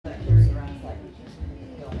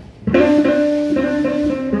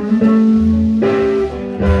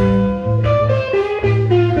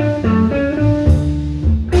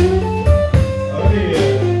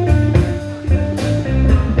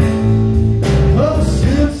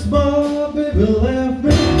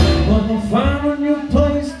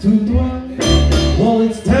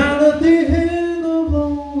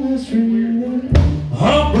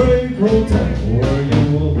Heartbreak road time where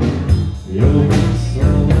you'll be so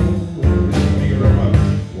lonely. Thank you very much.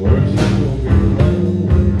 Where you will be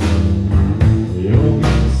lonely. You'll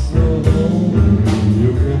be so lonely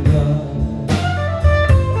you can die.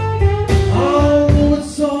 Oh,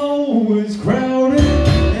 it's always crowded,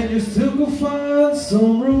 and you still can find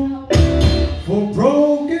some room for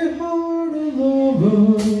broken-hearted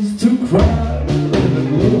lovers to cry in the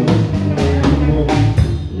gloom.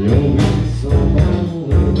 You'll be so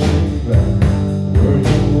lonely, where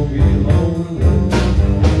you will be lonely.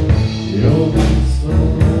 You'll be so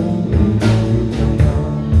lonely, you can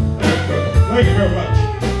die. Thank you very much.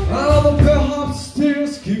 Oh, the bellhop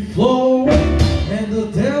stairs keep flowing, and the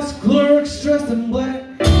desk clerks dressed in black.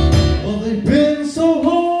 Well, they've been so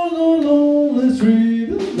long on lonely street,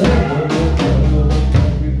 and never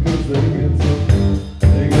because they get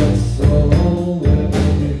so lonely.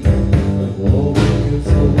 Oh, they get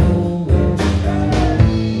so lonely.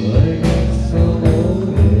 They get so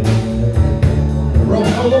lonely. Rob,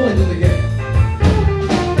 how lonely did they get?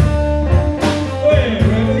 Hey,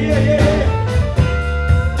 baby, yeah, yeah, yeah.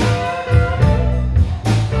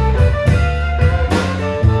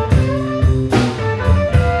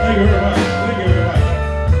 Thank you very much. Thank you very much.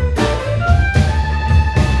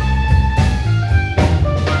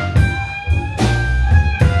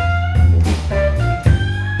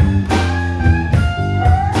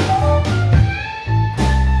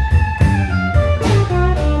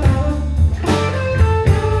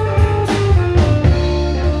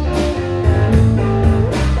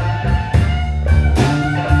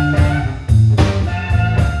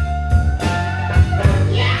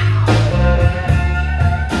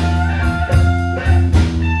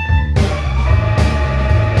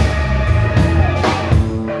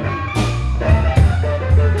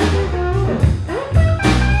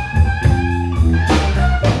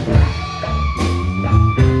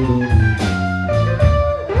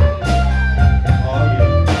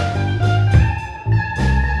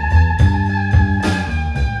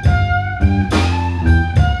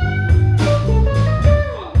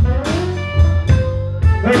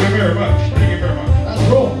 Thank you very much. Thank you very much. That's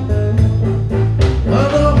cool. I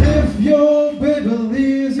know if your baby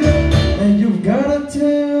leaves you and you've got a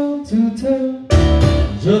tale to tell,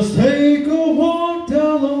 just take a walk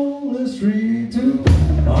down lonely street to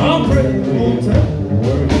Heartbreak Hotel,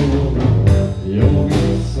 where you will be. You'll be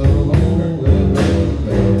so lonely,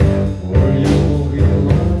 where you will be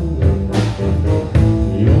lonely.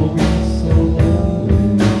 You'll be so lonely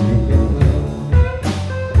you can live.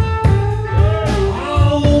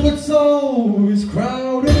 Oh, it's always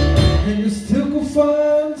crowded, and you still can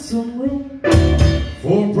find some room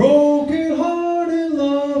for broken-hearted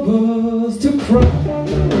lovers to cry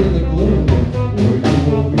in the gloom. Where you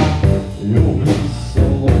will be, you'll be so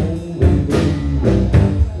lonely, baby.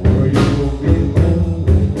 Where you will be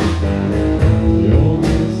lonely, you'll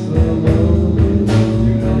be so lonely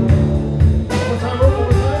you know. One more time, one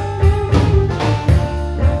more time.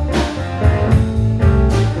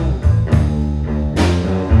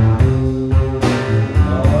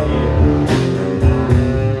 Oh, yeah.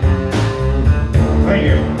 Thank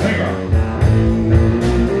you. Thank you.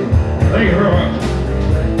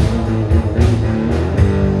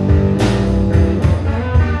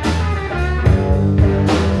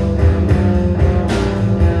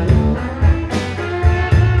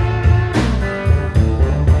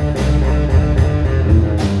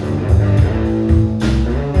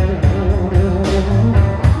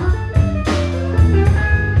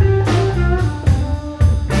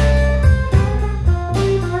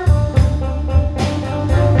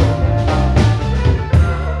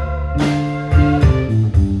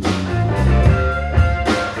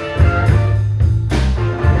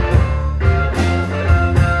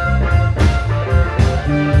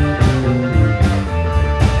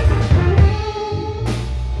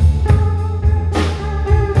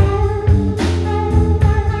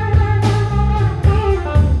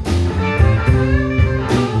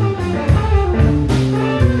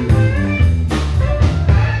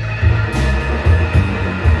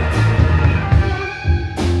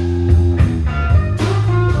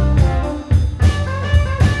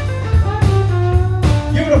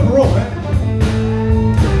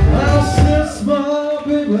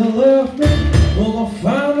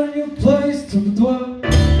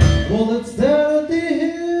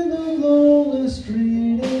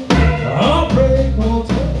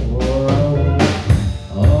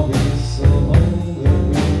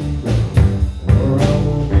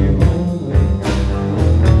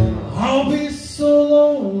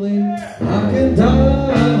 How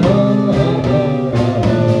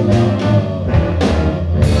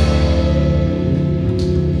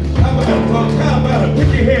about it? Put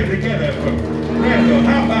your hands together for Randall.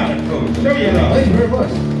 How about it, folks? Show your love. Thank you very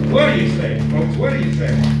much. What do you say, folks? What do you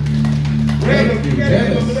say? Randall, you gotta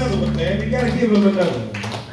give him another one, man. You gotta give him another one.